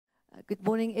Good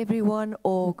morning, everyone,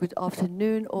 or good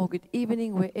afternoon, or good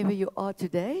evening, wherever you are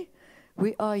today.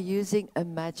 We are using a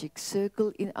magic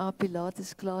circle in our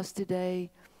Pilates class today,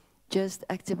 just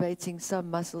activating some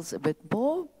muscles a bit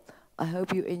more. I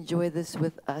hope you enjoy this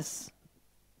with us.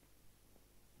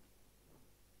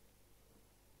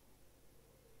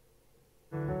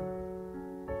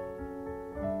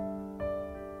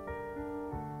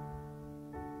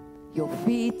 Your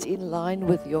feet in line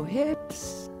with your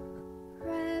hips.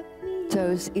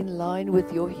 Toes in line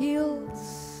with your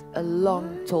heels, a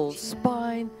long tall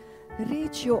spine.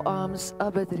 Reach your arms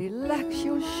up and relax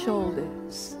your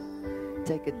shoulders.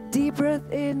 Take a deep breath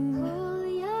in.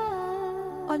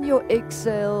 On your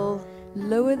exhale,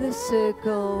 lower the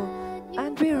circle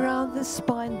and we round the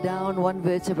spine down one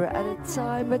vertebra at a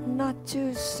time, but not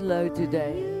too slow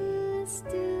today.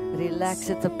 Relax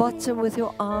at the bottom with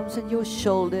your arms and your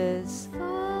shoulders.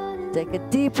 Take a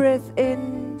deep breath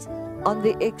in. On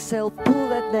the exhale, pull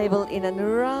that navel in and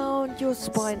round your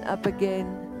spine up again.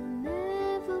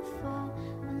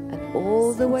 And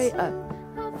all the way up.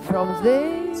 From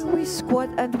there, we squat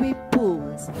and we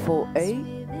pull for 8,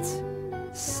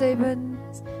 7,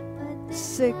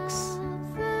 6,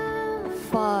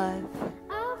 5,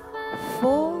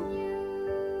 4,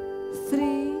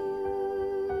 3,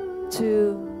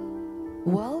 2.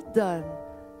 Well done.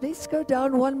 Let's go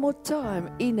down one more time.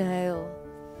 Inhale.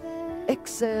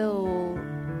 Exhale,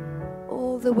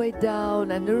 all the way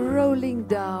down and rolling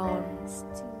down.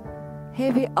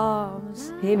 Heavy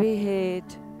arms, heavy head.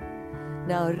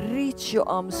 Now reach your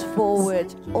arms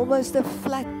forward, almost a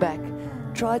flat back.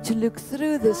 Try to look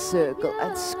through the circle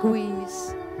and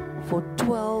squeeze for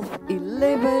 12,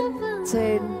 11,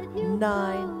 10,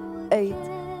 9, 8,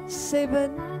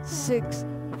 7, 6,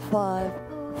 5,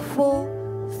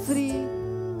 4, 3,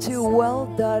 2. Well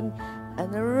done.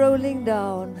 And rolling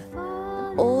down.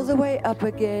 All the way up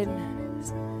again,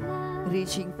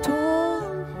 reaching tall,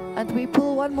 and we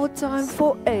pull one more time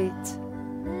for 8,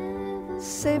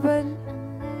 7,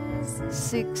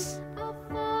 6,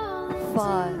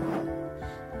 5,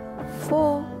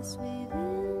 4,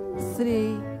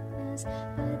 3,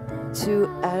 2,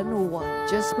 and 1.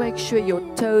 Just make sure your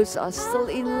toes are still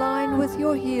in line with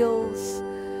your heels.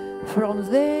 From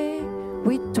there,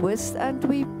 we twist and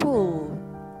we pull.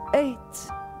 8,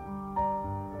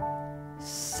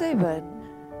 7,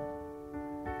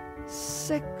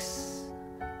 6,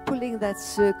 pulling that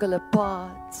circle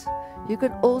apart. You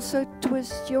can also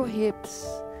twist your hips.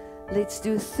 Let's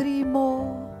do 3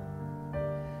 more.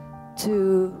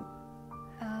 2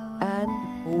 and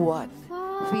 1.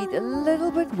 Feet a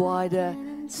little bit wider.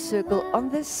 Circle on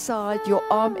this side, your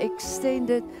arm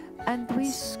extended, and we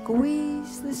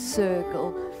squeeze the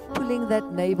circle, pulling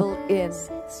that navel in.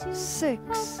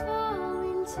 6,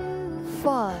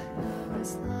 5,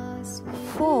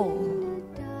 4,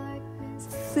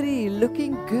 3,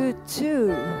 looking good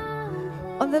too.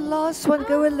 On the last one,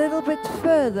 go a little bit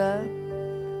further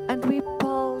and we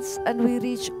pulse and we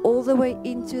reach all the way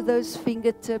into those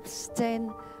fingertips.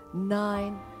 10,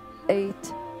 9,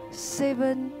 8,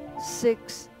 7,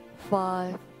 6,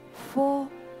 5, 4,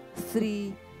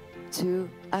 3, 2,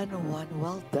 and 1.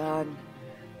 Well done.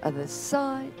 Other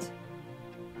side.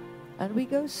 And we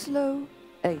go slow.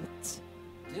 8,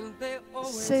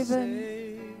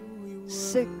 7,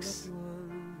 6,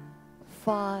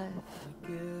 5,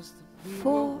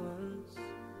 4,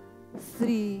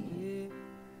 3,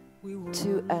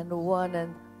 2, and 1.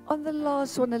 And on the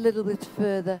last one, a little bit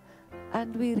further,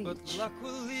 and we reach.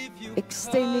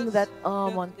 Extending that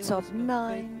arm on top.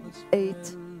 9,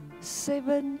 8,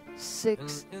 7,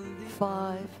 6,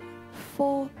 5,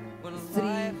 4,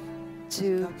 3,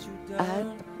 2,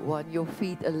 and 1. Your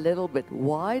feet a little bit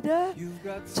wider,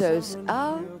 toes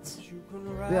out.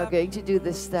 We are going to do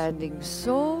the standing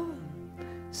saw.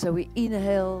 So we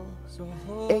inhale,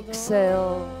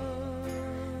 exhale,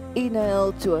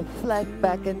 inhale to a flat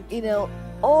back, and inhale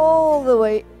all the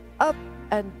way up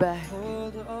and back.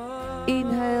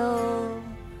 Inhale,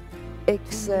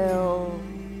 exhale,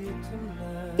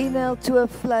 inhale to a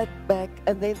flat back,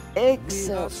 and then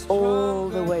exhale all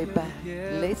the way back.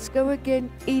 Let's go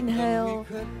again. Inhale,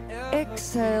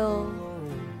 exhale,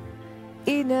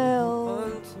 inhale,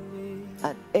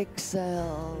 and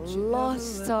exhale.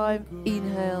 Last time.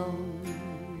 Inhale,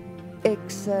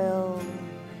 exhale,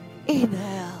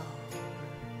 inhale,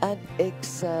 and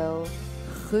exhale.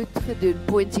 Goed gedoen.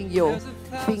 Pointing your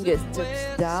fingertips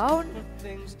down.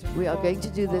 We are going to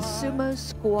do the sumo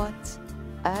squat.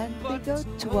 And we go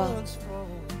 12.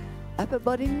 Upper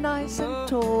body nice and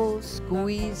tall,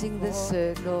 squeezing the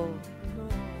circle.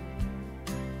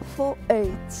 For 8,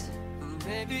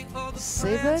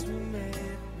 7,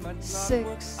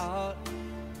 6,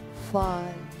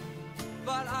 5,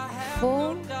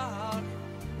 4,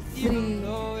 3,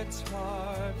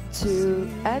 2,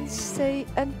 and stay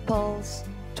and pulse.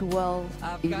 12,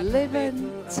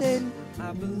 11, 10,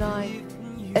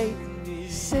 9, 8,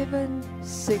 7,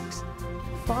 6,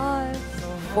 5,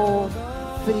 4,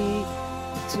 3,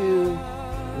 2,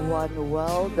 1.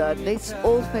 Well done. Let's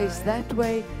all face that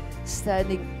way,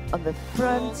 standing on the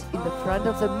front, in the front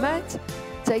of the mat.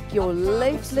 Take your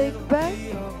left leg back,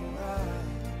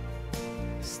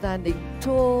 standing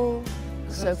tall.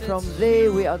 So from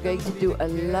there we are going to do a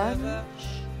lunge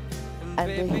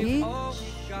and a hinge.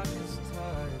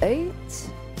 8,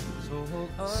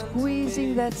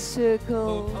 squeezing that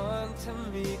circle.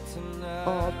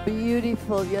 Oh,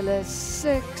 beautiful, yellow.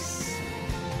 6,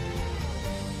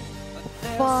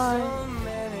 5,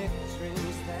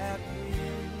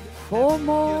 4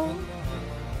 more.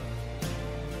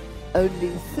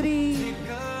 Only 3,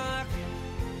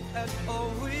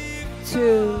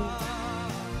 2,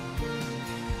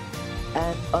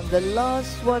 and on the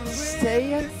last one,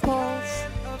 stay and pulse.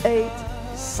 8,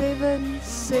 7,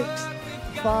 6,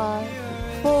 5,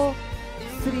 4,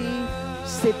 3,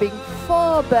 stepping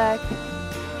far back,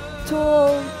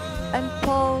 tall and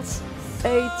pulse.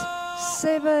 8,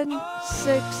 7,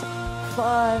 6,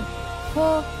 5,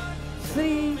 4,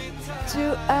 3, 2,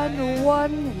 and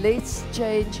 1. Let's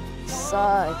change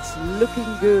sides.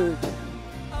 Looking good.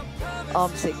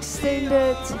 Arms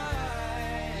extended.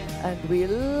 And we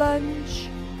lunge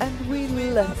and we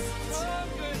lift.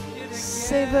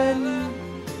 7,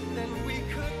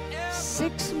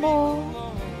 6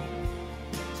 more.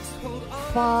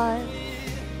 5,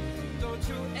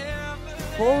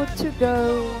 4 to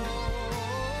go.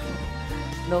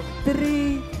 Nog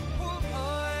 3.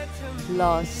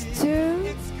 Last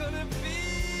 2.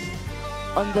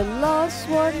 On the last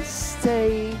one,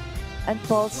 stay and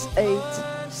pulse. 8,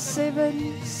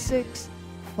 7, 6,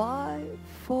 5,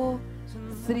 4,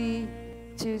 3,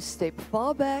 2. Step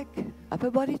far back, upper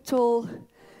body tall,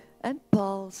 and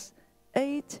pulse.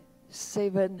 8,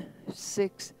 7,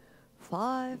 6,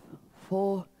 5,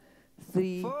 4,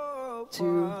 3,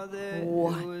 2,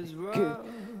 1. Good.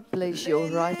 Place your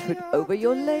right foot over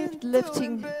your left,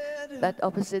 lifting that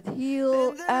opposite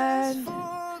heel, and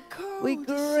we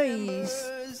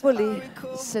gracefully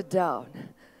sit down.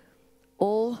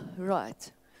 All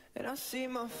right.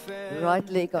 Right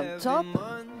leg on top.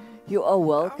 You are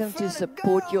welcome to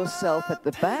support yourself at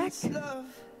the back.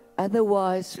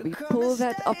 Otherwise, we pull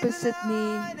that opposite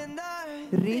knee,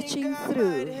 reaching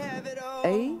through.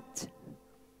 8,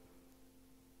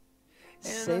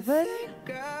 7,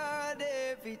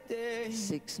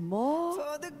 6 more.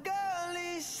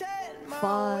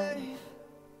 5.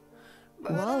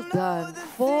 Well done.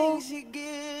 4,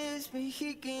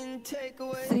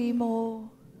 3 more.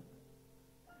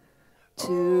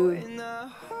 2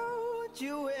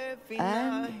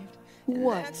 and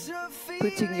 1.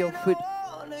 Putting your foot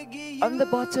on the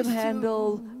bottom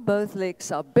handle. Both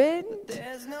legs are bent,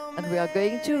 and we are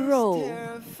going to roll.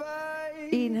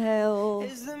 Inhale,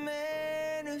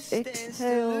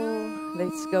 exhale.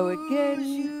 Let's go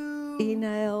again.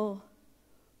 Inhale,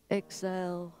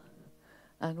 exhale,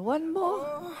 and one more.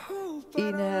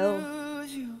 Inhale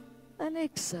and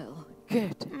exhale.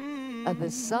 Good. Other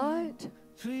side.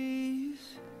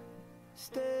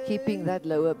 Keeping that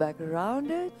lower back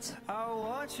rounded.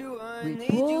 We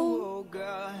pull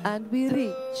and we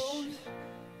reach.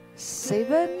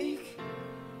 7,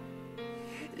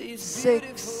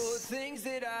 6,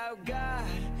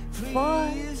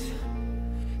 5,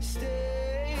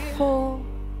 4,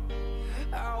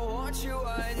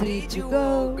 3 to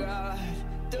go.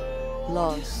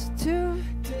 Last 2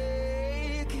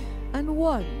 and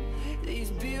 1.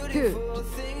 Good.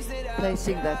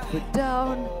 Placing that foot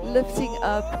down, lifting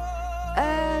up,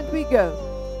 and we go.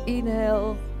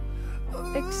 Inhale,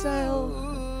 exhale,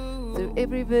 through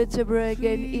every vertebra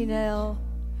again. Inhale,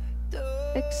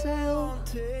 exhale,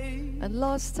 and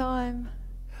last time.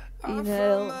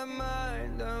 Inhale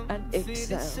and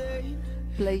exhale.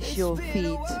 Place your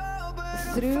feet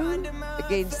through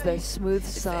against the smooth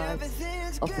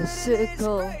sides of the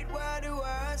circle.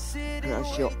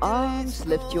 Cross your arms,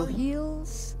 lift your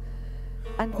heels,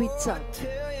 and we tap.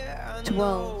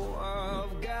 12,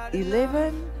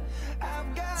 11,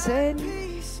 10,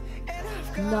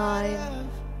 9,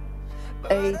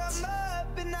 8,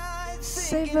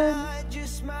 7,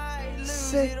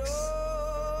 6,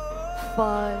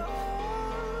 5,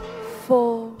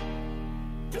 4,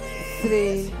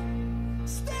 3,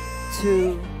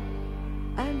 2,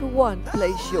 and 1.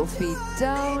 Place your feet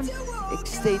down,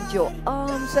 extend your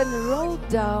arms and roll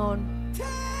down.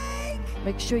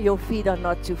 Make sure your feet are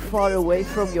not too far away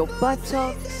from your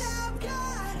buttocks.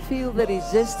 Feel the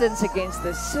resistance against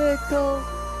the circle.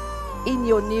 In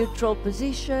your neutral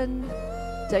position,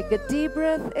 take a deep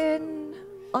breath in.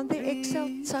 On the exhale,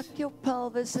 tuck your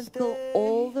pelvis and curl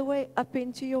all the way up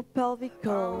into your pelvic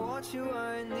curl.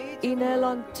 Inhale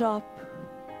on top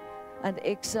and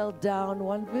exhale down,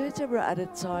 one vertebra at a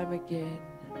time again.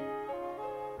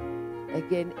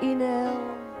 Again,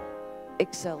 inhale,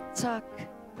 exhale, tuck,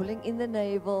 pulling in the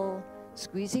navel,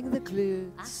 squeezing the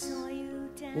glutes.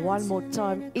 One more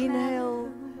time, inhale,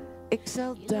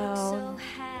 exhale down.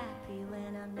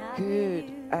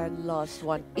 Good, and last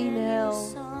one,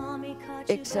 inhale,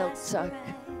 exhale, tuck,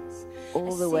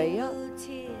 all the way up,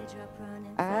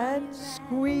 and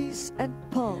squeeze and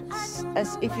pulse,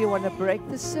 as if you want to break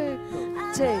the circle.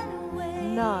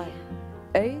 10, 9,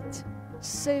 8,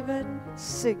 7,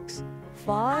 6,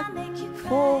 5,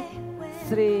 4,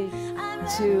 3,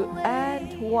 2,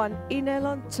 and 1. Inhale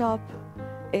on top,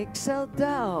 exhale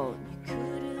down.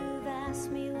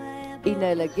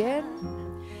 Inhale again.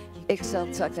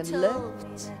 Exhale, tuck and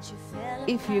lift.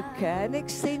 If you can,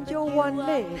 extend your one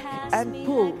leg and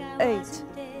pull. 8,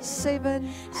 7,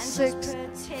 6,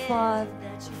 5,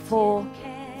 4,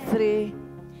 3,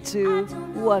 2,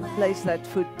 1. Place that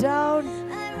foot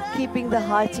down, keeping the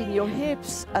height in your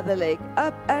hips. Other leg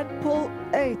up and pull.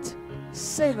 8,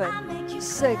 7,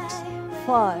 6,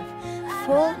 5,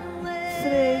 4,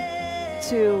 3,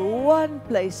 2, 1.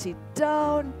 Place it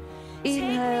down.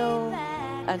 Inhale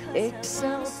and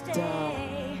exhale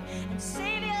down.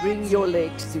 Bring your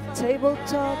legs to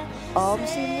tabletop,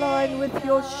 arms in line with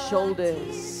your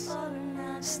shoulders.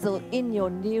 Still in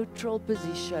your neutral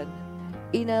position.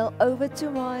 Inhale over to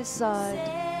my side,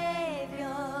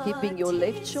 keeping your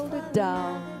left shoulder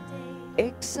down.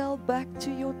 Exhale back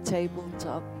to your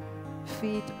tabletop.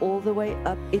 Feet all the way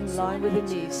up in line with the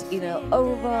knees. Inhale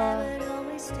over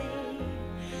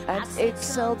and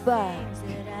exhale back.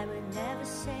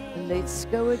 Let's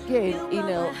go again.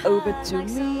 Inhale over to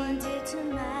me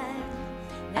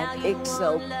and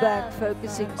exhale back,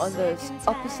 focusing on those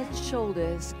opposite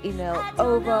shoulders. Inhale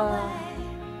over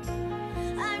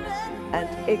and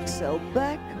exhale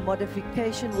back.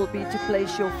 Modification will be to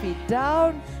place your feet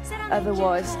down,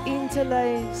 otherwise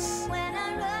interlace.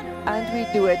 And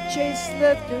we do a chest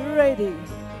lift. Ready.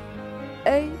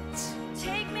 8,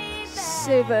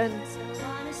 7.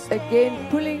 Again,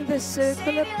 pulling the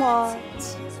circle apart.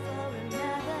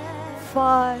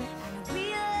 5,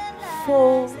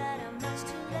 4,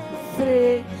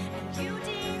 3,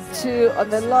 2. On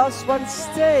the last one,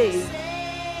 stay.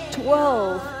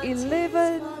 12,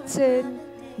 11, 10,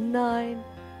 9,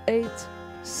 8,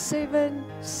 7,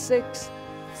 6,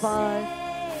 5,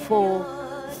 4,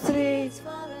 3,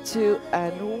 2,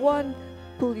 and 1.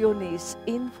 Pull your knees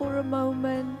in for a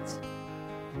moment.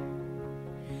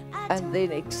 And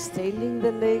then extending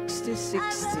the legs to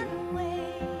 60.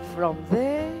 From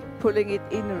there, pulling it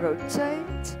in,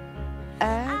 rotate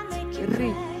and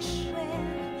reach.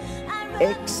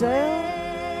 Exhale.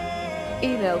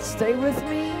 Inhale, stay with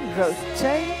me.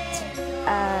 Rotate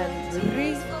and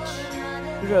reach.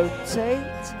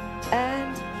 Rotate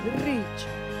and reach.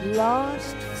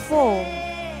 Last 4.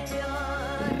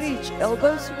 Reach,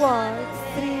 elbows wide.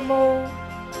 3 more.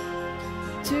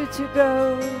 2 to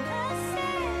go.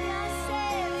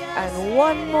 And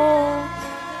 1 more.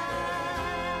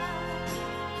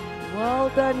 Well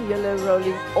done. Yellow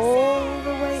rolling all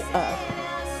the way up.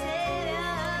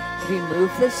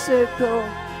 Remove the circle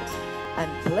and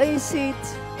place it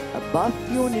above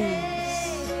your knees.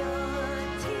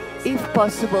 If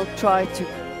possible, try to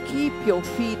keep your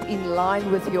feet in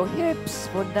line with your hips.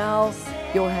 For now,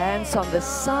 your hands on the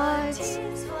sides.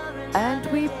 And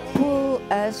we pull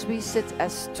as we sit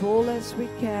as tall as we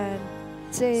can.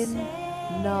 10,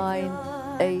 9,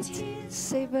 8,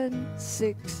 7,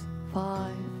 6,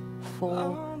 5,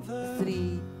 4,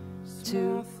 3,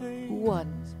 2,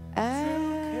 1.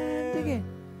 And again.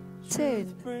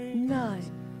 10, 9,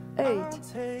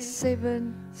 8,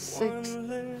 7, 6,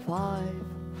 5,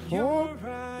 4,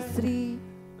 3,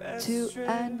 2,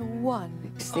 and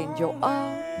 1. Extend your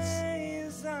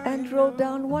arms and roll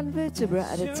down 1 vertebra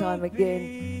at a time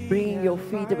again, bringing your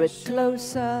feet a bit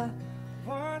closer.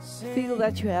 Feel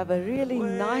that you have a really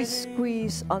nice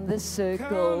squeeze on the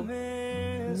circle.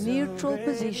 Neutral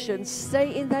position.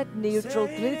 Stay in that neutral,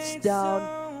 glutes down.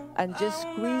 And just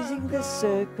squeezing the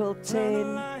circle.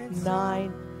 10,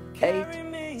 9,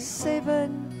 8,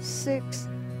 7, 6,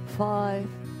 5,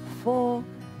 4,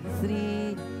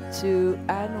 3, 2,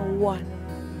 and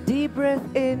 1. Deep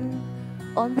breath in.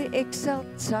 On the exhale,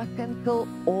 tuck and curl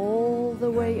all the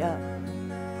way up.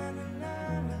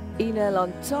 Inhale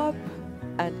on top.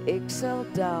 and exhale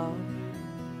down.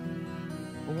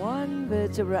 One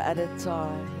vertebra at a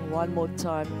time. One more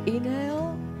time.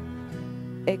 Inhale.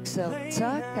 Exhale,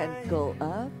 tuck and curl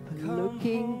up.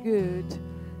 Looking good.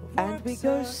 And we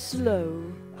go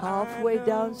slow. Halfway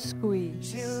down,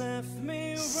 squeeze.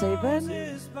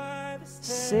 7,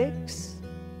 6,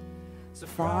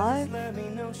 5,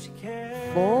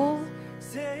 4,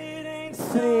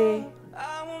 3,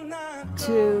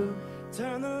 2.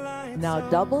 Now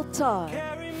double time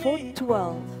for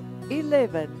 12,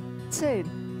 11,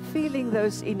 10. Feeling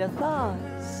those inner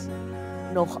thighs.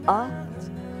 Nog 8,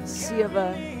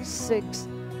 7, 6,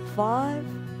 5,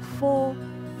 4,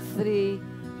 3,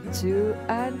 2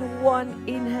 and 1.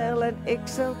 Inhale and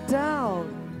exhale down.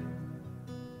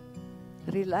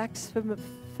 Relax vir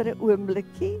 'n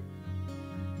oombliekie.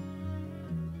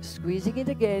 Squeezing it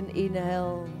again.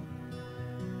 Inhale.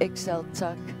 Exhale,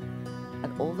 tuck.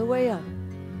 And all the way up.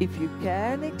 If you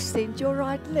can, extend your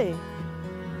right leg.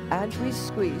 And we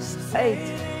squeeze. 8,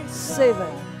 7,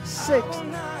 6,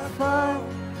 5,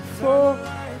 4,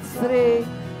 3,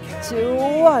 2,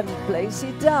 1. Place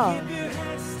it down.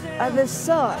 Other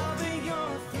side.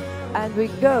 And we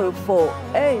go for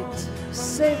 8,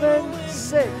 7,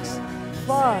 6,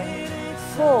 5,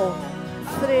 4,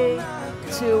 3,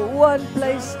 2, 1.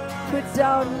 Place foot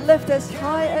down. Lift as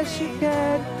high as you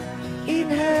can.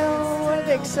 Inhale and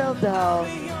exhale down.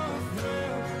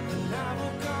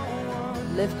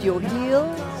 Lift your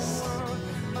heels.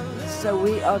 So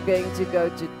we are going to go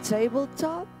to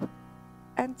tabletop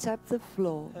and tap the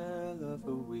floor.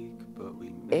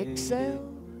 Exhale.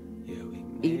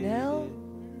 Inhale.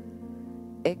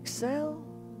 Exhale.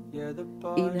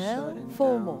 Inhale.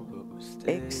 4 more.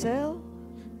 Exhale.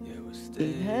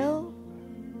 Inhale.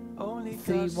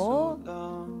 3 more.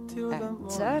 And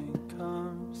tap.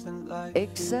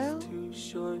 Exhale.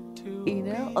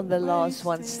 Inhale. On the last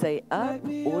one, stay up.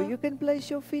 Or you can place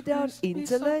your feet down,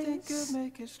 interlace.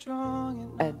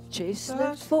 And chest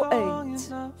lift for 8,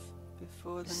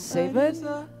 7,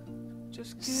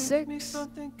 6,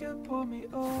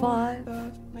 5,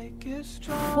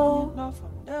 4,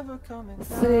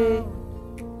 3,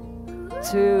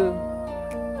 2,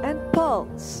 and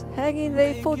pulse. Hang in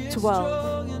there for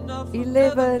 12,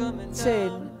 11,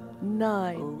 10,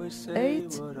 9,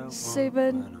 8,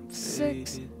 7,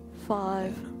 6,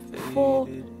 5, 4,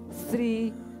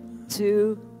 3,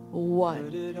 2,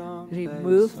 1.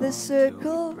 Remove the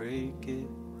circle.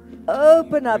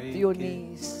 Open up your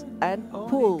knees and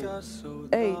pull.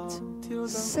 8,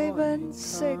 7,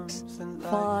 6,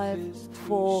 5,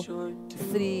 4,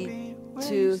 3,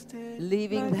 2.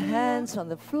 Leaving the hands on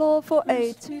the floor for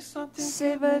 8,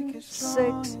 7,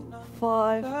 6,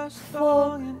 5,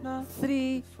 4,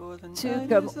 3, 2.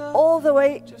 Come all the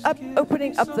way up,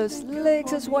 opening up those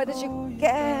legs as wide as you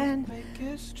can.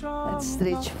 And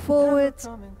stretch forward,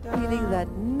 feeling that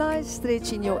nice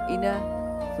stretch in your inner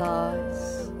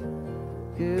thighs.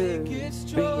 Good.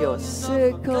 Bring your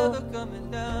circle.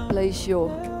 Place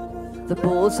the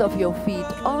balls of your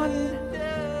feet on.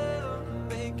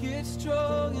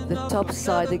 The top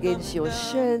side against your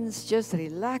shins. Just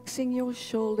relaxing your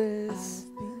shoulders.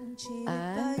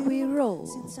 And we roll.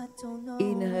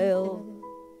 Inhale.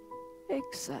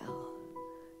 Exhale.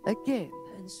 Again.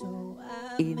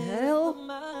 Inhale.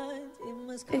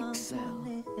 Exhale.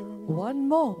 One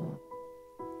more.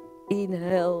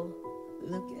 Inhale.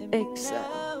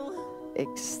 Exhale.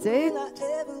 Extend.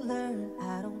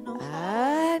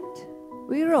 And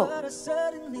we roll.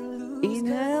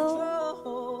 Inhale.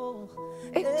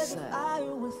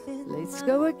 Exhale. Let's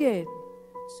go again.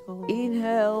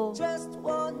 Inhale.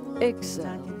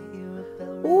 Exhale.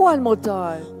 One more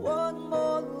time.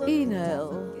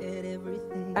 Inhale.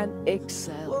 And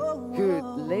exhale. Good.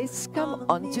 Let's come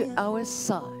onto our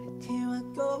side.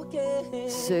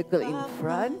 Circle in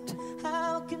front.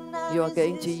 You are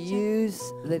going to use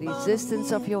the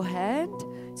resistance of your hand.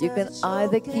 You can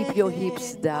either keep your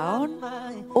hips down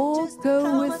or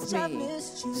go with me.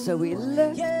 So we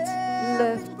lift,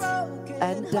 lift,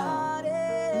 and down.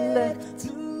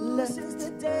 Lift, lift.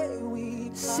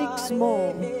 6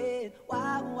 more.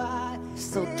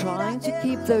 Still trying to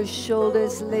keep those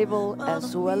shoulders level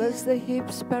as well as the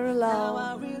hips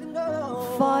parallel.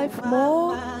 5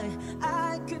 more.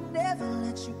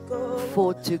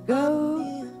 4 to go.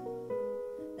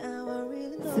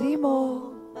 3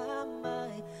 more.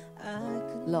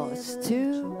 Last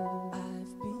 2.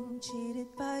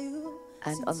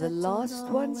 And on the last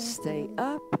one, stay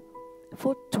up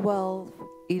for 12,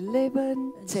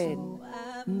 11, 10,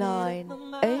 9,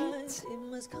 8,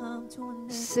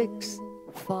 6,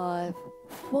 5,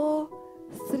 4,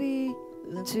 3,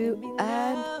 2,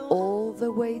 and all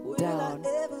the way down.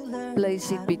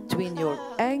 Place it between your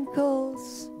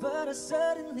ankles.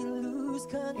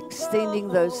 Extending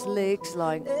those legs,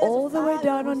 lying all the way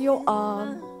down on your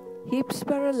arm. Hips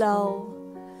parallel.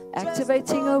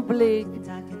 Activating oblique.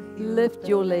 Lift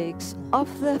your legs off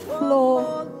the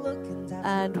floor.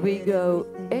 And we go.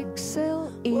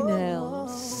 Exhale, inhale.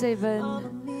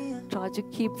 7. Try to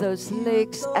keep those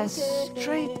legs as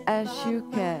straight as you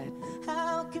can.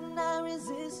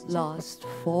 Last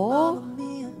 4,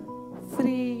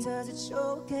 3,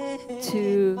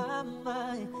 2,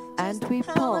 and we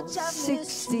pulse.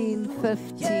 16,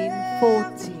 15,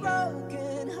 14,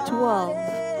 12,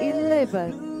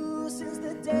 11,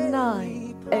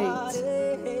 9,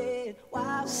 8,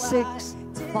 6,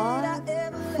 5,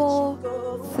 4,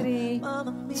 3,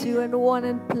 2, and 1,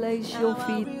 and place your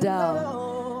feet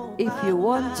down. If you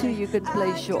want to, you can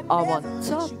place your arm on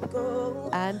top,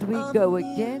 and we go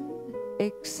again.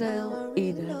 Exhale,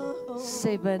 inhale.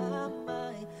 7.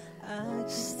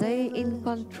 Stay in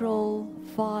control.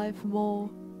 5 more.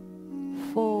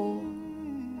 4,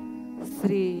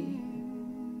 3,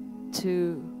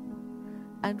 2,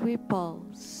 and we pulse.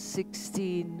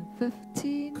 16,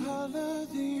 15,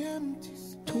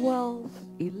 12,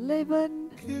 11,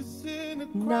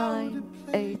 9,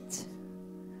 8,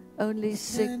 only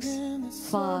 6,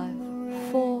 5,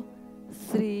 4,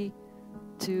 3,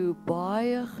 2.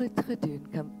 Baie goed gedoen.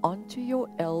 Come onto your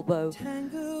elbow,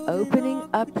 opening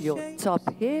up your top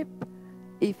hip.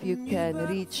 If you can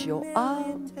reach your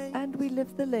arm, and we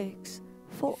lift the legs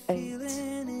for 8,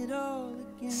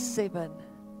 7,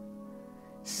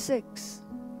 6,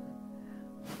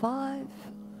 5,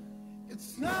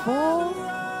 4,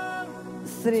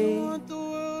 3,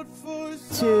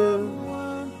 2.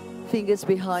 Fingers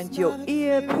behind your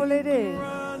ear, pull it in.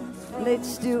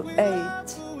 Let's do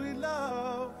 8,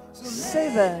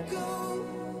 7,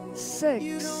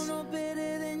 6,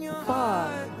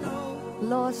 5,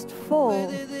 last 4,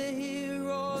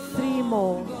 3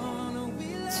 more,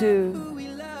 2,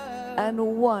 and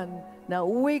 1. Now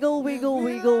wiggle, wiggle,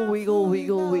 wiggle, wiggle,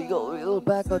 wiggle, wiggle, wiggle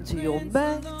back onto your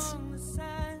mat.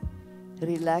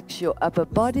 Relax your upper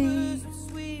body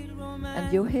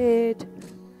and your head.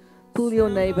 Pull your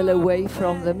navel away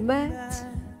from the mat.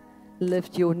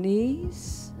 Lift your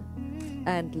knees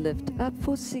and lift up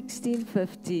for 16,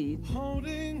 15,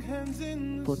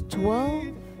 for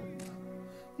 12,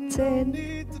 10,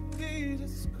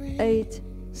 8,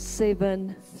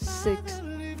 7, 6,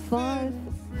 5,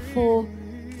 4,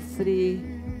 3,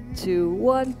 2,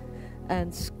 1,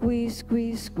 and squeeze,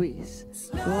 squeeze, squeeze.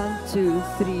 1, 2,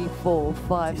 3, 4,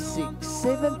 5, 6,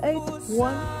 7, 8.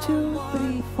 1, 2,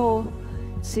 3, 4,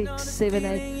 6, 7,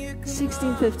 8,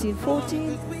 16, 15,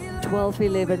 14, 12,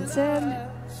 11, 10,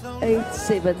 8,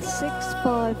 7, 6,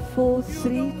 5, 4,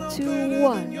 3, 2,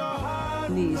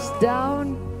 1. Knees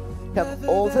down. Come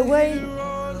all the way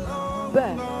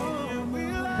back.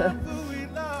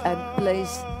 And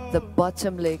place the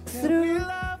bottom leg through.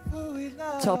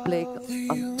 Top leg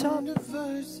on top.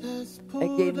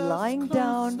 Again, lying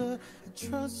down.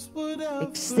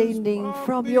 Extending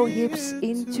from your hips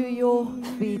into your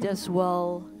feet as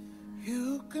well.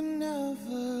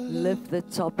 Lift the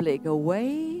top leg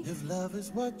away.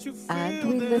 And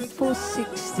we lift for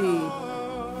 60,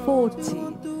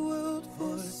 40,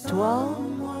 12,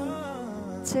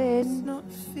 10,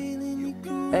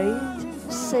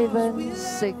 8, 7,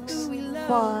 6,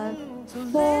 5,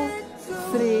 4,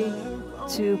 3,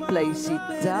 2. Place it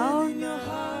down.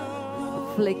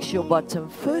 Flex your bottom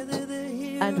foot.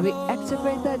 And we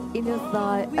activate that inner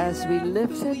thigh as we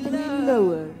lift and we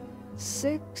lower.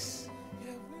 6,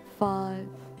 5,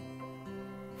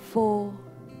 4,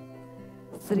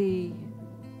 3,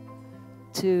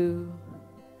 2,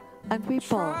 and we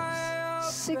pause.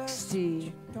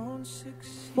 16,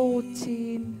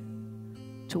 14,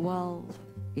 12,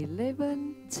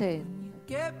 11, 10,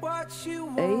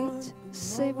 8,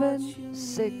 7,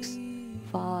 6,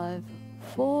 5,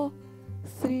 4,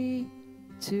 3,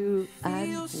 2,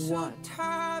 and 1.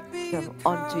 Come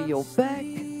onto your back,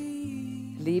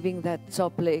 leaving that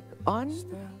top leg on.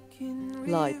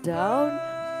 Lie down.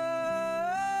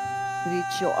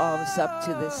 Reach your arms up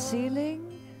to the ceiling.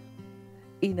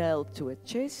 Inhale to a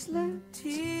chest lift.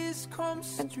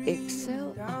 And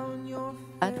exhale.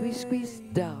 And we squeeze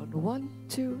down. 1,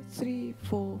 2, 3,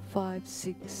 4, 5,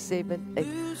 6, 7, 8.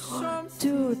 1,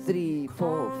 2, 3,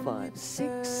 4, 5,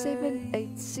 6, 7,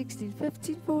 8, 16,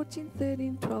 15, 14,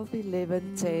 13, 12,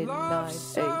 11, 10, 9, 8,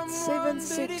 7,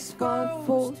 6, 5,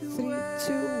 4, 3,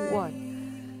 2, 1.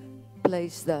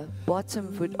 Place the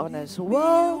bottom foot on as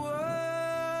well.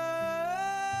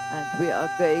 And we are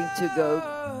going to go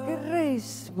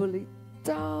gracefully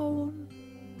down.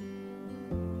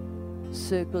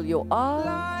 Circle your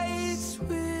arms.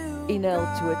 Inhale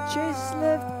to a chest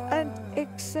lift and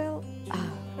exhale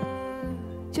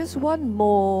out. Just one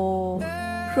more.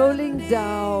 Rolling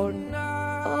down.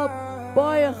 Up.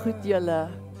 Baie goed julle.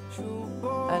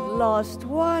 And last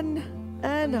one.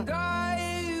 And up.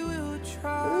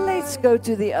 Let's go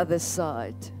to the other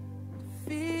side.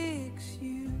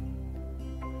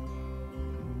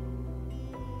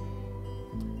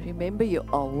 Remember, you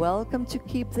are welcome to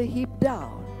keep the hip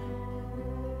down.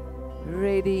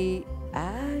 Ready,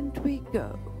 and we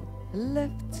go.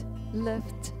 Lift,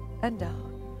 lift, and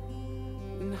down.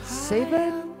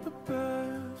 7,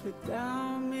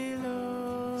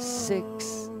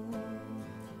 6,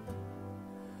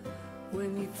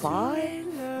 5,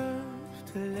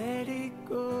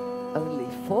 only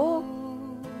 4.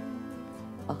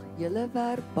 Ag, julle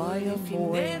werk baie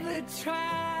mooi.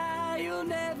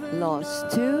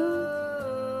 Last 2.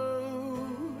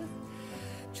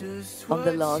 On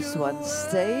the last one,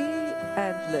 stay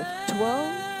and lift.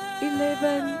 12,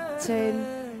 11, 10,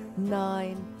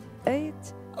 9, 8,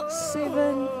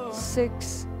 7,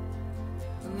 6,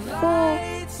 4,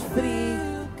 3,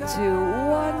 2,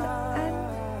 1, and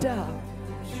down.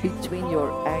 Between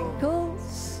your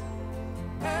ankles.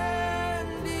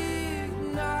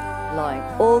 Lying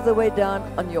all the way down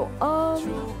on your arm.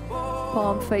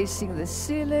 Palm facing the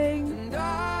ceiling.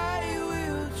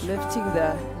 Lifting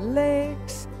the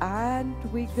legs. And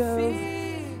we go.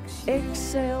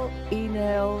 Exhale,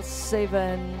 inhale.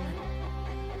 7,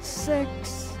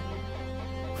 6,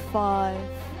 5,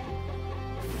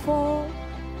 4,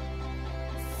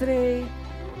 3,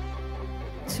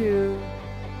 2,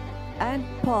 and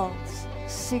pulse.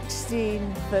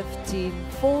 16, 15,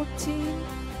 14,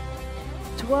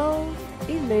 12,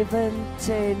 11,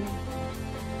 10,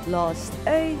 last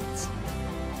 8,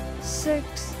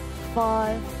 6,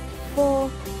 5, 4,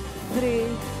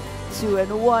 3, 2,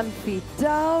 and 1. Feet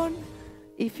down.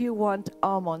 If you want,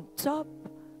 arm on top.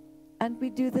 And we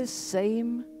do the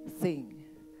same thing.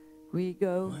 We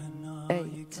go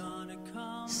 8,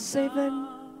 7,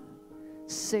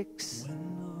 6,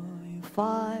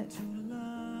 5,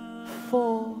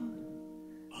 4,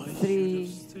 3,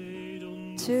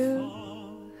 2,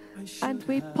 and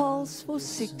we pulse for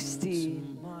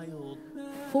 16,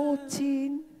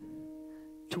 14,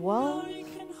 12,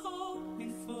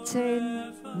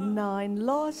 10, 9,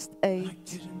 last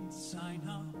 8,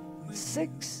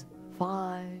 6,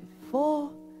 5,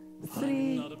 4,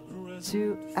 3,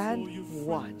 2, and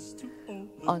 1.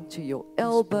 Onto your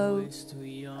elbow.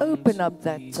 Open up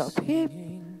that top hip.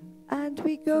 And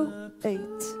we go 8,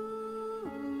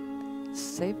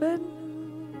 7,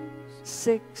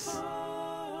 6,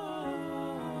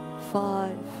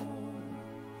 5,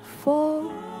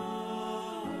 4,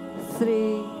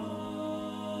 3,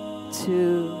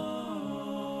 2,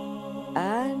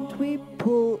 and we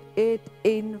pull it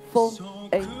in for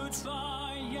 8,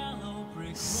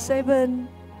 7,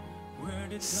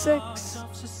 6,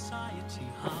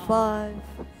 5,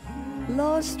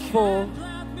 last 4,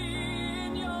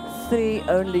 3,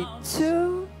 only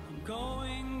 2,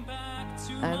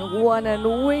 and 1, and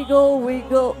wiggle,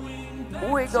 wiggle,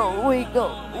 wiggle,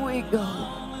 wiggle, wiggle,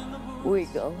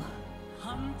 wiggle.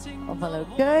 All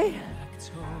okay?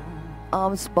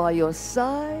 Arms by your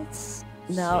sides.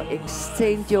 Now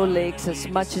extend your legs as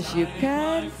much as you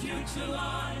can.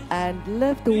 And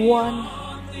lift 1,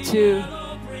 2,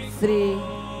 3,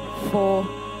 4,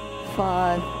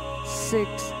 5,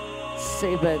 6,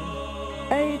 7,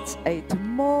 8, 8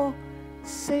 more,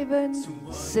 7,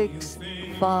 6,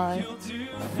 5,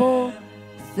 4,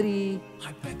 3,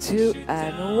 2,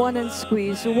 and 1, and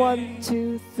squeeze. 1,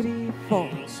 2, 3, 4,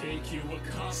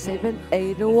 7,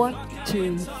 8, 1,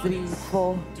 2, 3,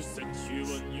 4.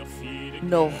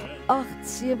 Nog 8,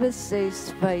 7,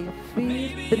 6, 5, 4,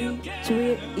 3,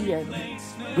 2,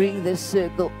 1. Bring the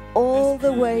circle all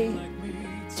the way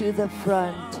to the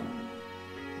front.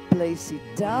 Place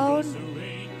it down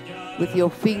with your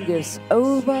fingers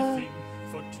over,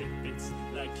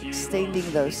 extending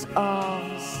those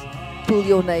arms. Pull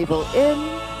your navel in,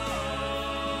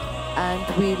 and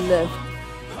we lift.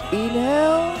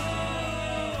 Inhale,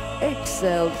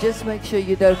 exhale. Just make sure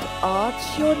you don't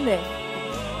arch your neck.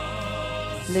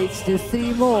 Let's do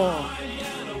 3 more.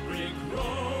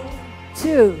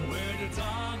 2.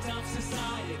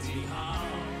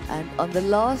 And on the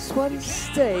last one,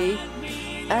 stay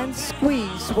and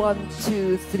squeeze. 1,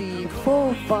 2, 3,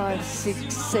 4, 5,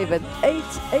 6, 7, 8,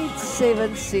 8,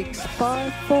 7, 6,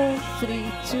 5, 4,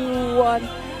 3, 2, 1.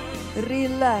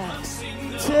 Relax.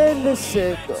 Turn the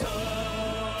circle.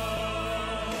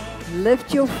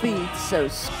 Lift your feet. So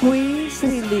squeeze,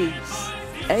 release.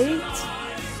 8,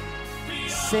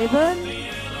 7,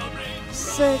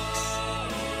 6,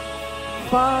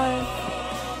 5,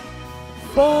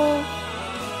 4,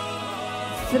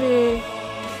 3,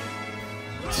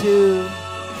 2,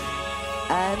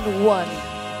 and 1.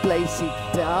 Place it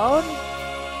down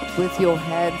with your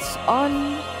hands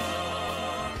on.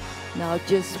 Now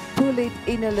just pull it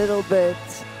in a little bit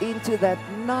into that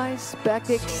nice back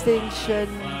extension,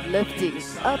 lifting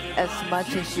up as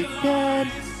much as you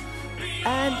can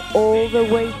and all the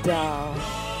way down.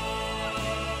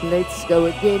 Let's go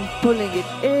again, pulling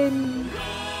it in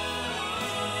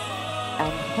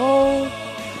and hold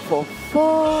for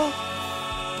 4,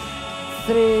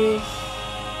 3,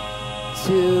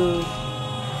 2,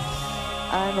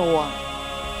 and 1.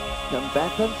 Come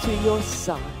back onto your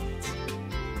side.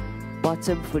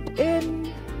 Bottom foot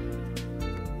in,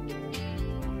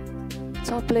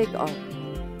 top leg on.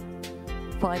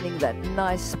 Finding that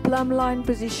nice plumb line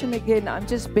position again. I'm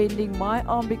just bending my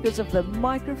arm because of the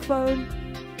microphone.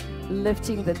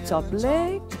 Lifting the top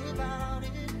leg.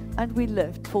 And we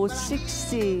lift for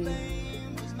 16,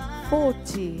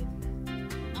 14,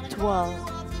 12,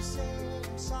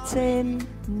 10,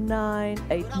 9,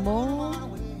 8 more.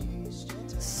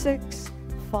 6,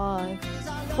 5,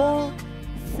 4,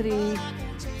 3,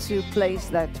 2, place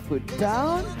that foot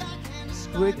down.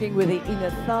 Working with the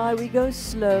inner thigh, we go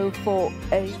slow for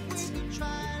 8,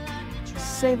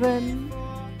 7.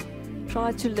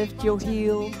 Try to lift your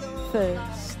heel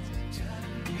first.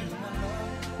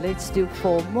 Let's do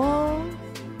 4 more.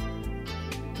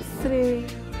 3,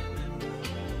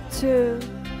 2,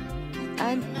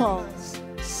 and pulse.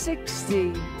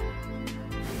 16,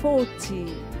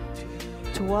 14,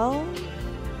 12,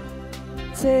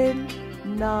 10,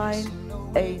 9,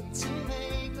 8,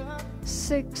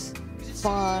 6,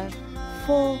 5,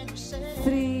 4,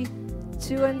 3,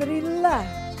 2, and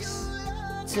relax.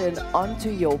 Turn onto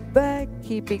your back,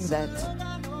 keeping that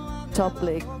top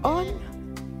leg on.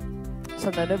 So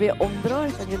nou weer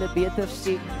omdraai, kan julle beter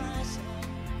sien.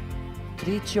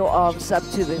 Reach your arms up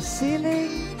to the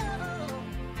ceiling.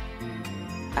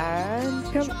 And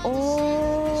come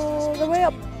all the way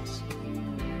up.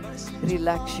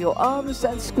 Relax your arms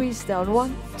and squeeze down.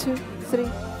 1, 2, 3,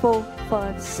 4,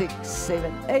 5, 6,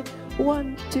 7, 8.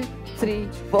 1, 2, 3,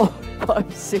 4,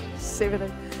 5, 6,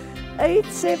 7, 8,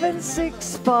 7,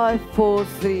 6, 5, 4,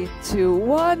 3, 2,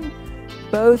 1.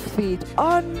 Both feet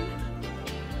on.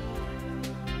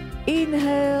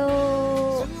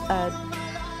 Inhale and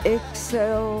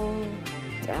exhale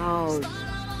down.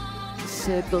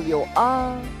 Circle your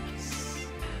arms.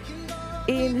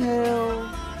 Inhale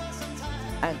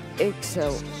and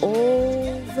exhale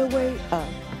all the way up.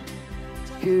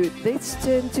 Good. Let's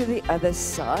turn to the other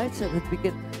side so that we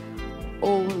can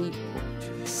all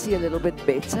see a little bit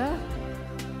better.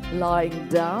 Lying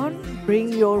down,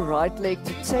 bring your right leg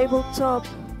to tabletop.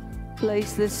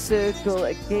 Place the circle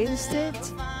against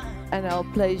it. And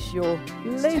I'll place your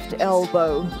left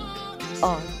elbow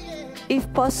on.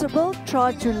 If possible,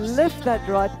 try to lift that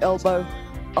right elbow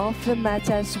off the mat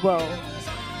as well.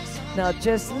 Now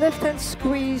just lift and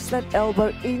squeeze that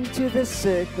elbow into the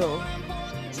circle.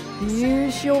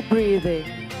 Use your breathing.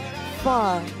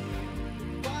 5,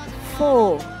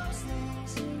 4,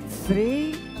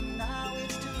 3,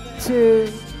 2.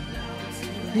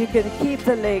 You can keep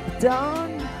the leg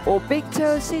down or big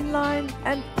toes in line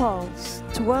and pulse.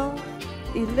 12,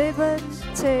 11,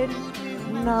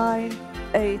 10, 9,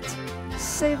 8,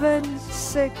 7,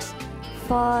 6,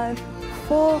 5,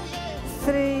 4,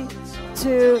 3,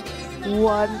 2,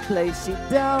 1. Place it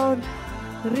down.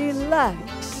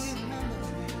 Relax.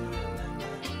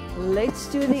 Let's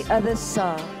do the other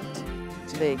side.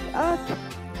 Leg up.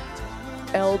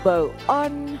 Elbow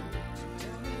on.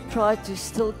 Try to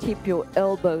still keep your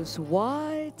elbows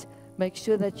wide. Make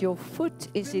sure that your foot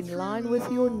is in line with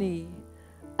your knee.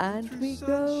 And we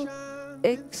go.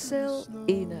 Exhale,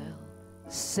 inhale.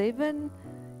 7.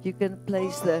 You can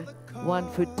place the one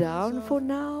foot down for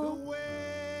now.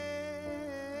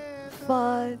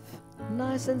 5.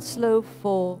 Nice and slow.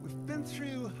 4,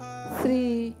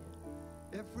 3,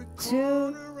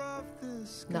 2.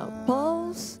 Now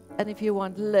pulse. And if you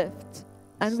want, lift.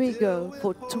 And we go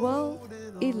for 12,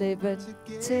 11,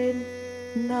 10,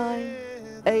 9,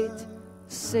 8,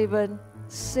 7,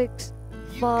 6,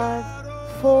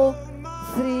 5, 4,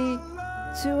 3,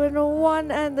 2, and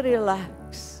 1. And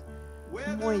relax.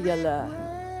 Mooi julle.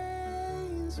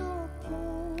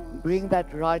 Bring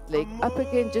that right leg up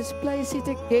again. Just place it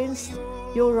against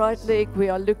your right leg. We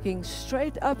are looking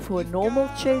straight up for a normal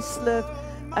chest lift.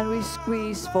 And we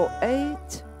squeeze for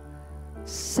 8,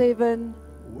 7,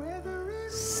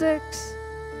 6,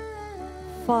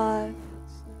 5,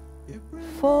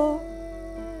 4,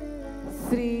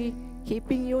 3,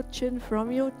 keeping your chin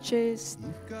from your chest,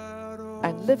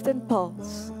 and lift and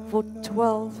pulse for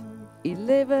 12,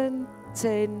 11,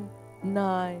 10,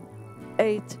 9,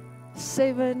 8,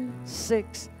 7,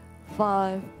 6,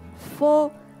 5,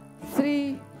 4,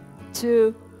 3,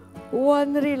 2,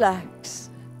 1. Relax.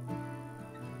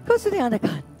 Go to the ander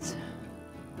kant.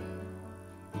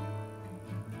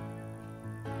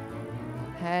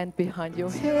 Hand behind your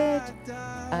head,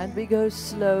 and we go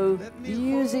slow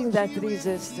using that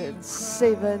resistance.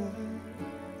 7,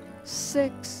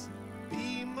 6,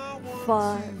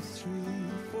 5,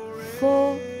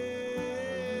 4,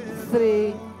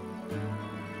 3,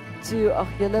 2. Ag,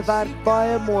 julle werk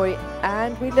baie mooi.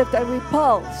 And we lift and we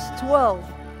pulse. 12,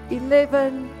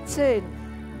 11, 10,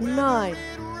 9,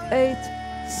 8,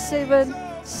 7,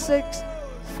 6,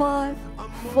 5,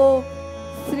 4,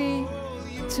 3,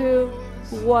 2,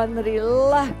 1.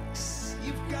 Relax.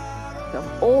 Come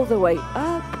all the way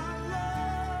up.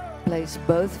 Place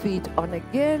both feet on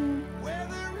again.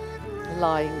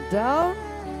 Lying down.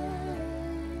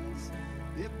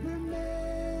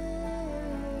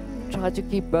 Try to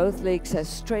keep both legs as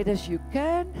straight as you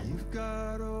can.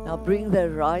 Now bring the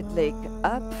right leg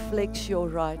up. Flex your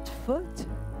right foot.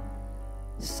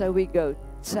 So we go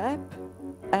tap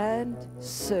and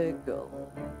circle.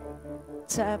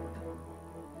 Tap,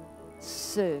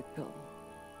 circle.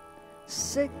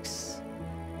 6.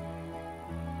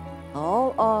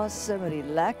 All awesome.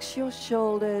 Relax your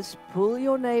shoulders. Pull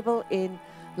your navel in.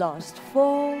 Last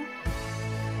 4.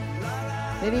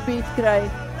 Maybe beat kry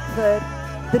vir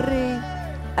 3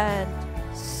 and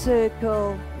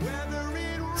circle.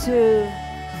 2.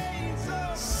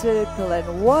 Circle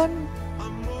and 1.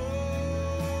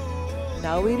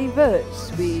 Now we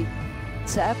reverse. We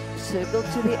tap, circle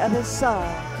to the other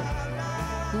side.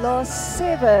 Last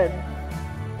 7.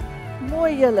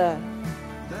 Mooi julle.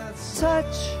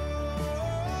 Touch,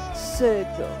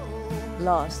 circle.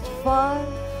 Last 5.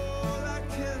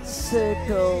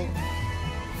 Circle.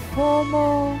 4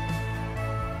 more.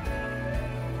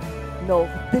 Nog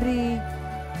 3.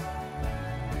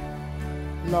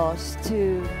 Last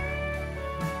 2.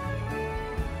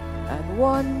 And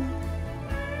 1.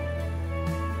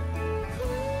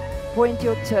 Point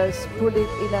your toes, pull it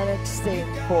in and extend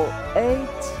for 8,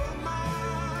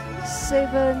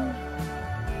 7,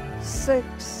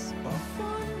 6,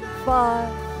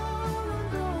 5,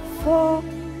 4,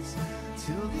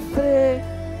 3,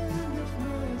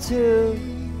 2,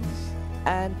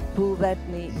 and pull that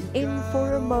knee in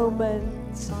for a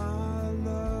moment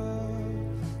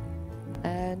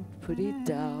and put it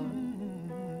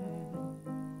down.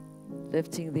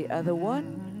 Lifting the other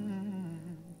one.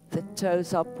 The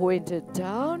toes are pointed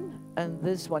down and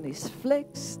this one is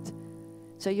flexed.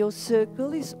 So your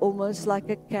circle is almost like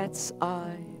a cat's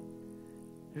eye.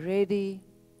 Ready.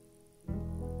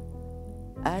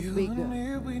 And we go.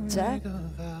 Tap.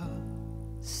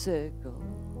 Circle.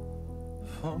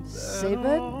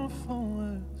 7.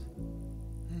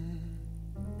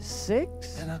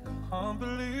 6. And I can't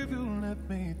believe you let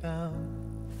me down.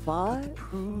 5.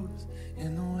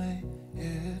 In the way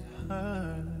it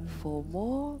hurts. 4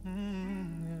 more.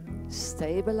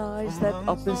 Stabilize that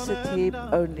opposite hip.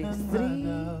 Only 3.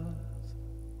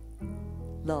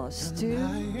 Last 2.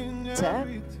 Tap.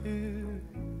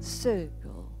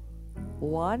 Circle.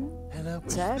 1.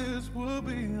 Tap.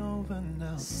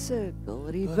 Circle.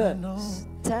 Reverse.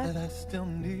 Tap.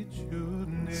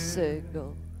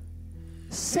 Circle.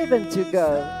 7 to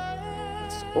go.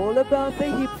 It's all about the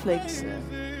hip flexor.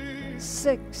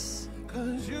 6.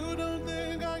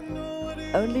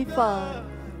 Only 5.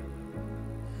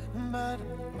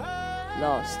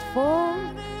 Last 4.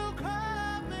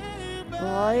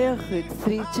 Baie goed.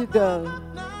 3 to go.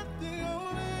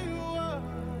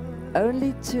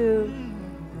 Only 2.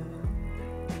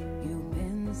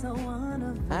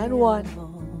 And 1.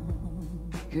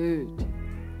 Good.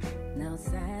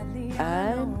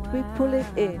 And we pull it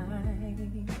in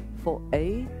for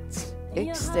 8.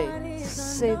 Extend.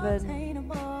 7.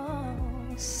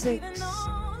 6.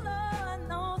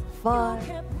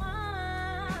 5.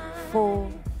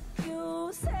 4.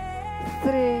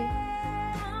 3.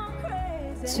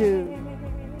 2.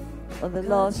 On the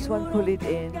last one, pull it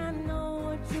in.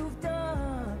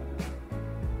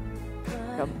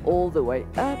 Come all the way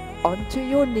up onto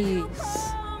your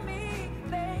knees.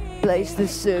 Place the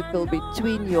circle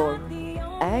between your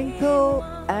ankle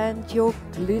and your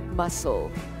glute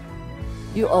muscle.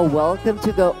 You are welcome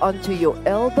to go onto your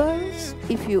elbows.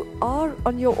 If you are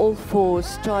on your all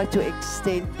fours, try to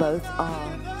extend both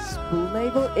arms. Pull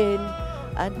navel in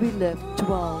and we lift.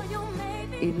 12,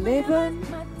 11,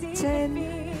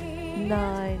 10,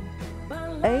 9,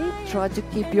 8. Try to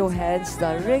keep your hands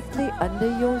directly under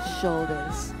your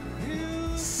shoulders.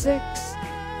 6,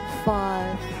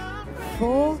 5,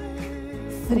 4,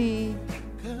 3,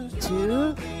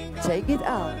 2. Take it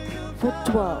out for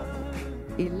 12,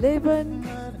 11,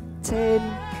 10,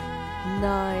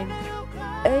 9,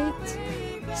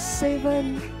 8,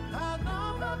 7,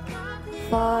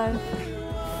 5,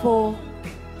 4,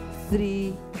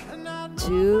 3,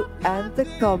 2, and the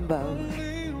combo.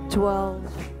 12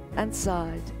 and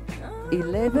side,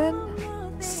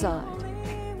 11 side,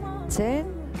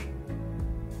 10,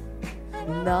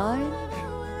 9,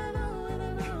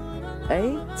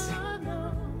 8,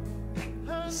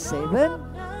 7,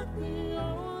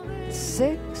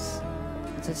 6,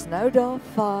 just note off,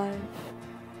 5,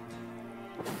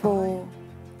 4,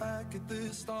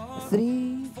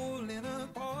 3,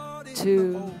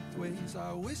 2,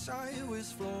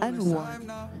 and 1.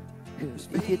 Good.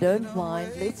 If you don't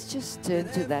mind, let's just turn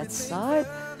to that side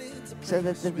so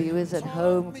that the viewers at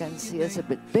home can see us a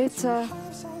bit better.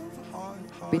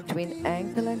 Between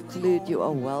ankle and glute, you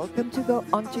are welcome to go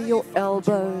onto your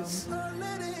elbows.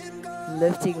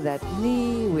 Lifting that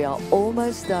knee, we are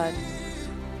almost done.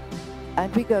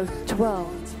 And we go 12,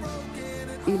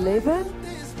 11,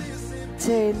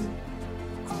 10,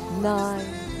 9,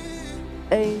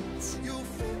 8,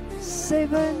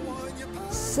 7,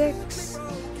 6,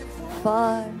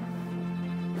 5,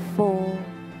 4,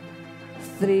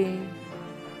 3,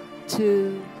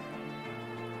 2,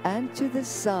 and to the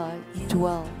side.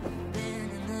 12,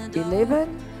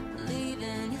 11,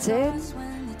 10,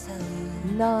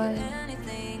 9,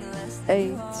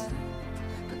 8,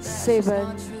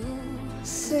 7,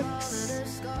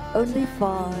 6, only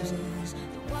 5,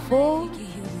 4,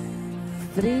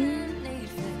 3,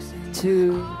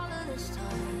 2,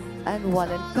 and 1,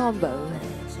 and combo.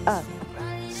 Up,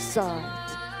 side,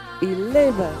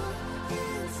 11,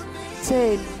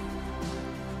 10,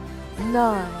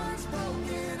 9,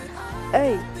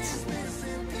 8,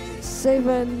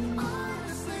 7,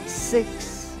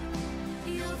 6,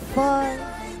 5,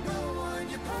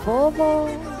 4 more,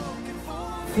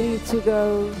 3 to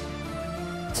go,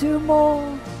 2 more,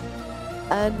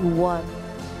 and 1.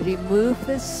 Remove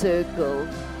the circle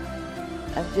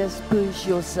and just push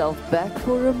yourself back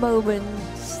for a moment,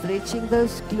 stretching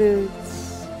those glutes,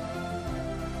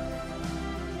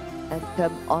 and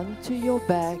come onto your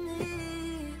back.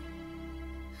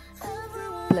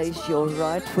 Place your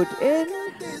right foot in,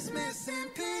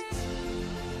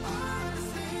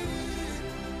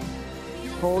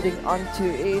 holding onto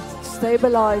it.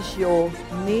 Stabilize your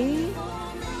knee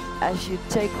as you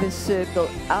take the circle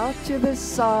out to the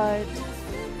side.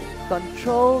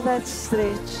 Control that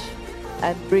stretch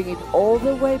and bring it all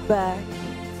the way back.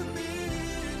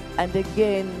 And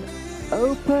again,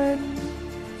 open,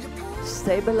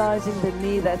 stabilizing the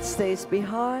knee that stays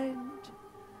behind,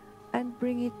 and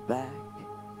bring it back.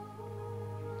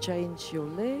 Change your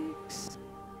legs.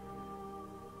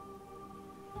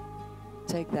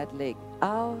 Take that leg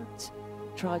out.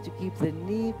 Try to keep the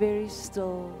knee very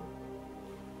still.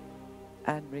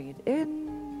 And bring it in.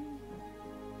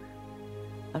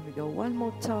 And we go one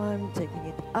more time, taking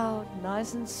it out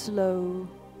nice and slow.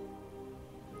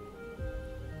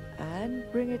 And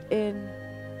bring it in.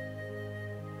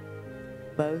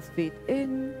 Both feet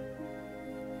in.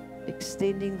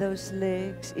 Extending those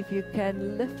legs. If you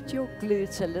can, lift your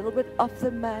glutes a little bit off the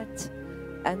mat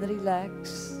and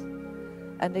relax.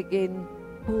 And again,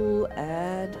 pull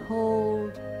and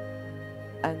hold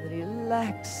and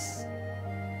relax.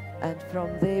 And from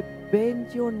there,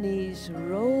 bend your knees,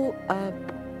 roll up,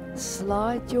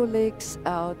 slide your legs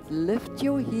out, lift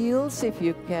your heels if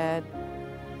you can,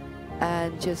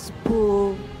 and just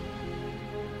pull.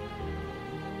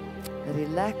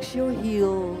 Relax your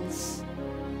heels.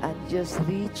 And just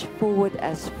reach forward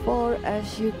as far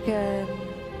as you can.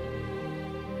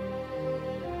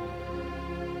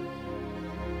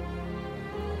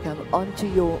 Come onto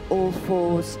your all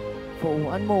fours for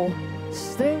one more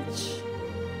stretch.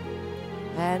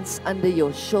 Hands under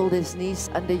your shoulders,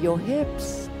 knees under your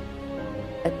hips.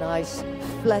 A nice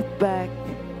flat back.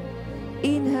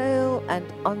 Inhale, and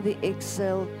on the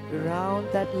exhale, round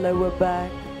that lower back,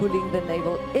 pulling the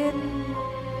navel in.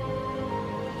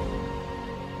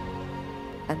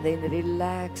 And then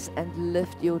relax and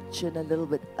lift your chin a little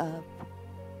bit up.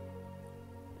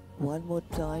 One more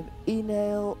time.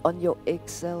 Inhale, on your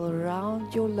exhale,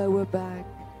 round your lower back,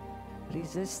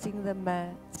 resisting the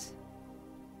mat.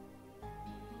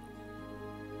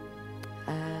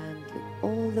 And look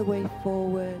all the way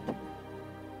forward.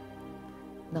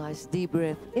 Nice deep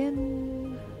breath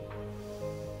in.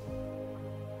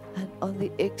 And on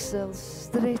the exhale,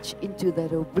 stretch into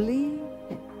that oblique.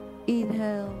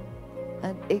 Inhale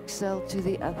and exhale to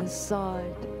the other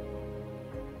side.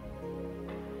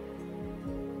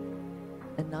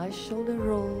 A nice shoulder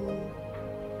roll.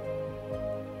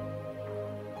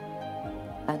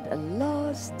 And a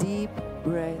last deep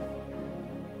breath.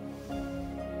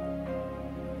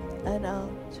 And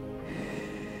out.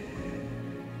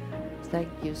 Thank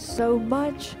you so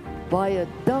much. Baie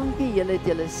dankie, julle het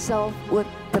julle self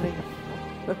oortref.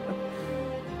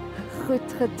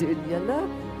 Goed gedoen, julle.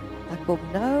 Ek kom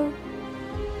nou.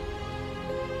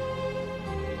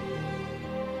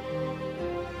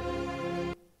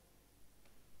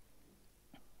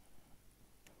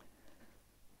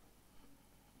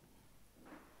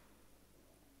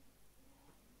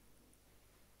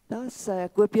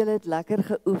 Ek hoop julle het lekker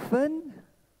geoefen.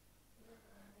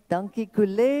 Dankie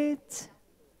Colette.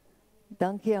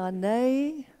 Dankie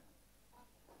Anne.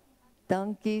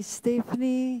 Dankie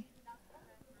Stephanie.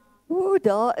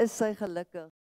 Daar is sy gelukkig.